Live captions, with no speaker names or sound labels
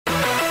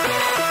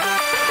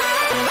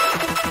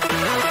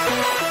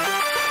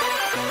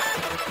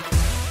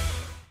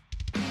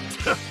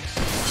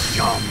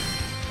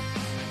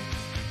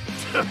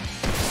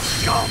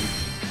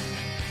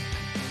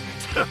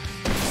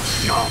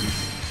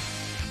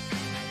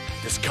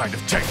This kind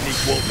of technique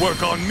won't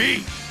work on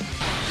me!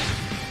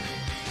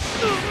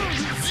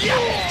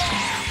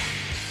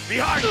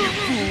 Behind you,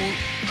 fool!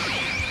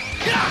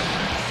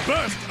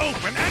 Burst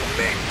open and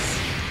mix!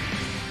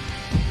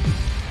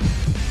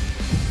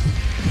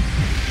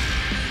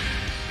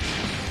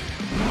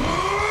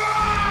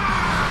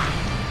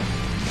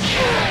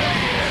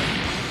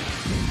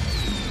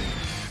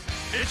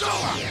 It's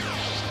over!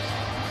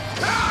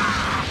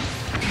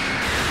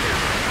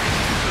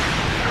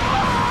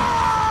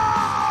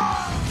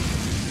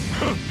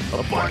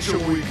 A bunch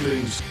of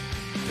weaklings.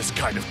 This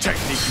kind of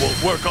technique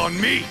won't work on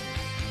me!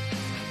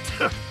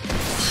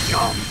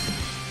 Scum!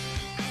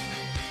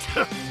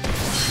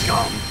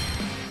 Scum!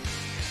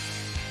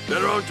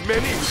 There aren't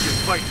many who can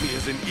fight me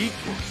as an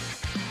equal.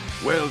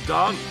 Well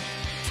done.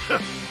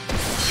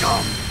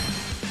 Scum!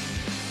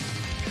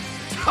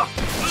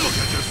 Look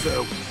at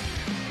yourself!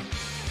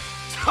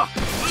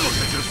 Look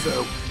at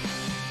yourself!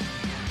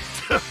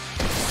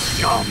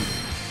 Scum!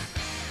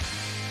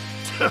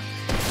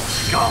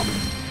 Scum!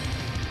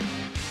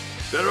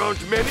 There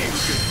aren't many who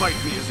can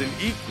fight me as an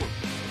equal.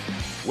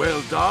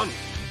 Well done.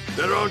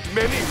 There aren't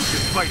many who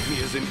can fight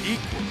me as an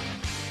equal.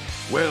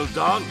 Well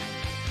done.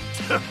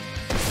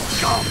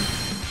 Scum!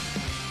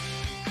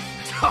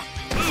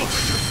 Look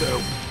at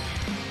yourself!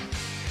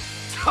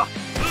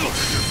 Look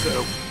at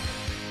yourself!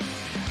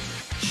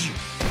 You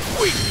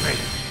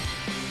weakling!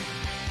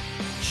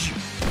 You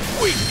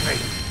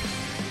weakling!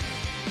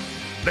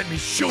 Let me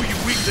show you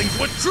weaklings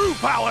what true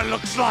power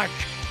looks like!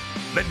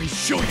 Let me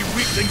show you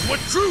weaklings what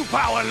true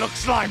power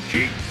looks like!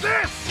 Eat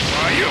this!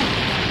 Are you?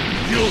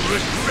 You'll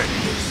regret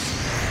this!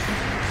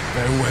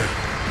 Farewell.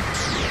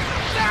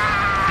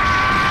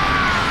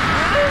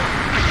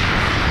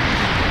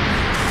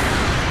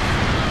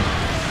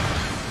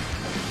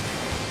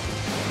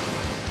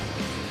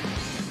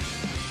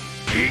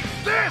 Eat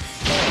this!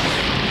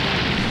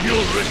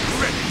 You'll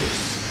regret this!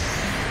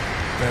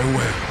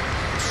 Farewell.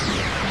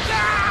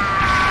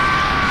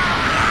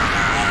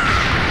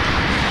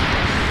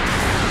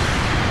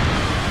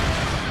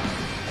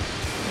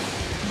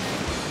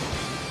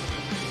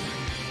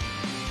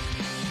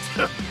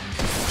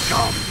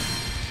 Scum!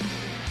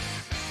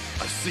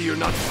 I see you're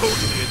not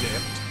totally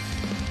inept.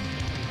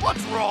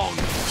 What's wrong?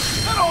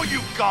 That all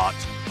you've got?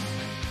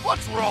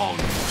 What's wrong?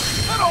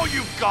 That all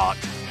you've got?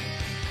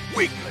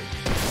 Weakling!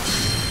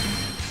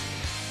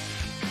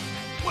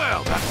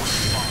 Well, that was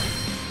fun.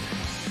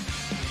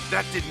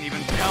 That didn't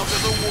even count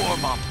as a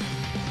warm-up.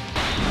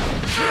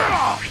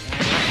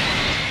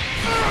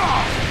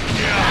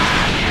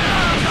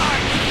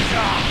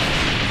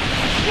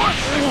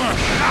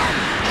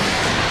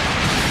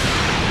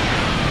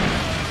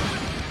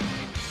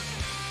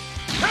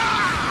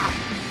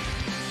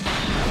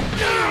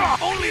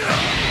 Only the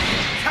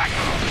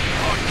tackle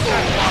or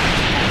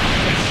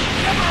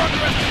never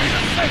underestimate a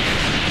second.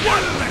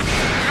 One less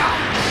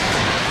count.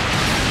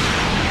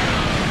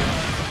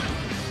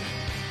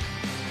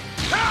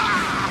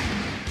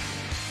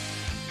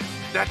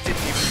 That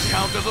didn't even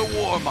count as a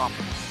warm-up.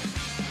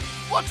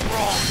 What's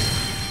wrong?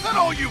 That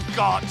all you've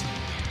got?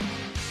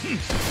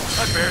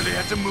 I barely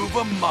had to move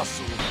a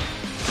muscle.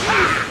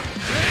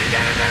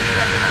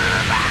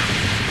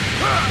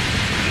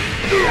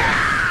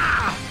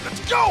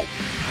 Let's go!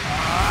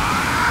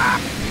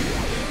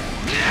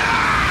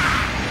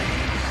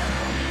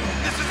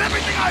 This is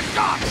everything I've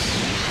got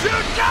to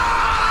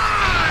die!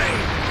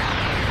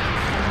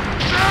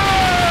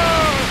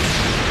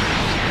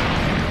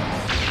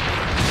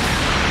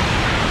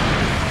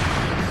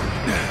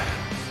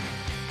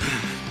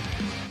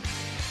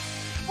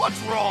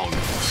 What's wrong?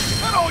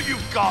 That all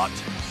you've got?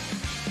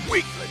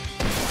 Weakling!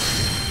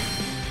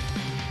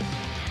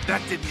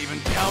 That didn't even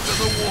count as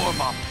a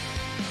warm-up.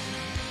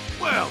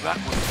 Well, that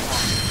was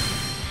fun.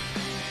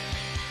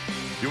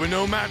 You were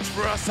no match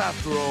for us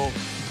after all.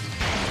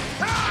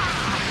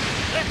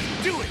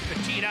 Let's do it,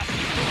 VEGETA!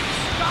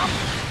 Stop!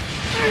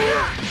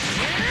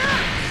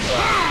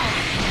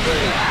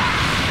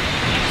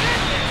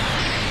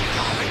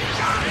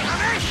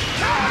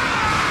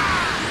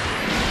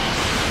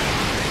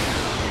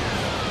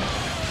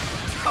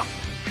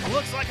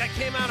 Looks like I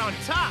came out on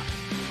top.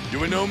 You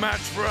were no match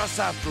for us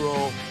after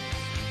all.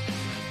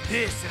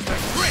 This is the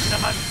grit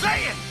of a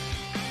Saiyan!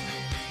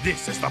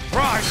 This is the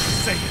pride of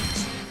the Saiyans.